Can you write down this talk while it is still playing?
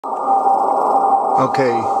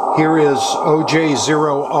Okay, here is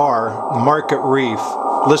OJ0R Market Reef.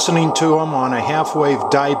 Listening to them on a half-wave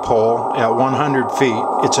dipole at 100 feet.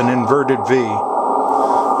 It's an inverted V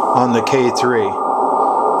on the K3.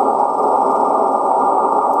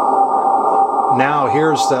 Now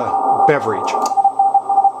here's the Beverage.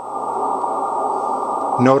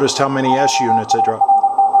 Notice how many S units it dropped.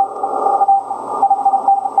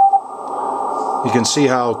 You can see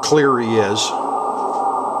how clear he is.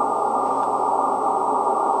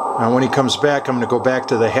 Now when he comes back, I'm going to go back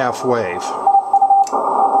to the half wave.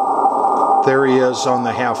 There he is on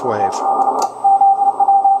the half wave.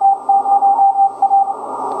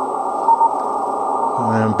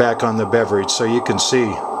 And I'm back on the Beverage, so you can see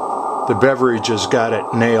the Beverage has got it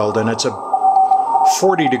nailed, and it's a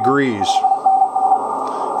 40 degrees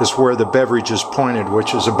is where the Beverage is pointed,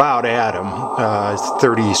 which is about at him,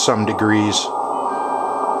 30 some degrees.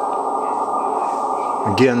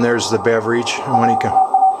 Again, there's the Beverage, and when he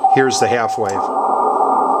here's the half wave.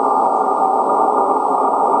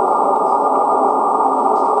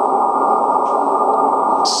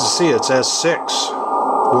 See, it's S6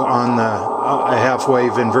 on the half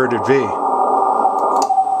wave inverted V.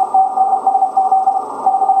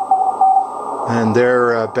 And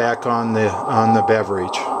they're back on the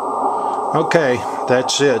Beverage. Okay,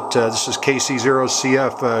 that's it. This is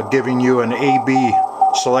KC0CF giving you an AB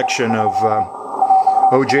selection of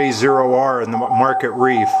OJ0R and the Market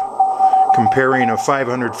Reef, comparing a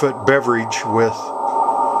 500-foot Beverage with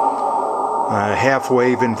a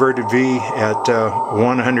half-wave inverted V at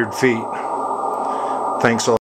 100 feet. Thanks a lot.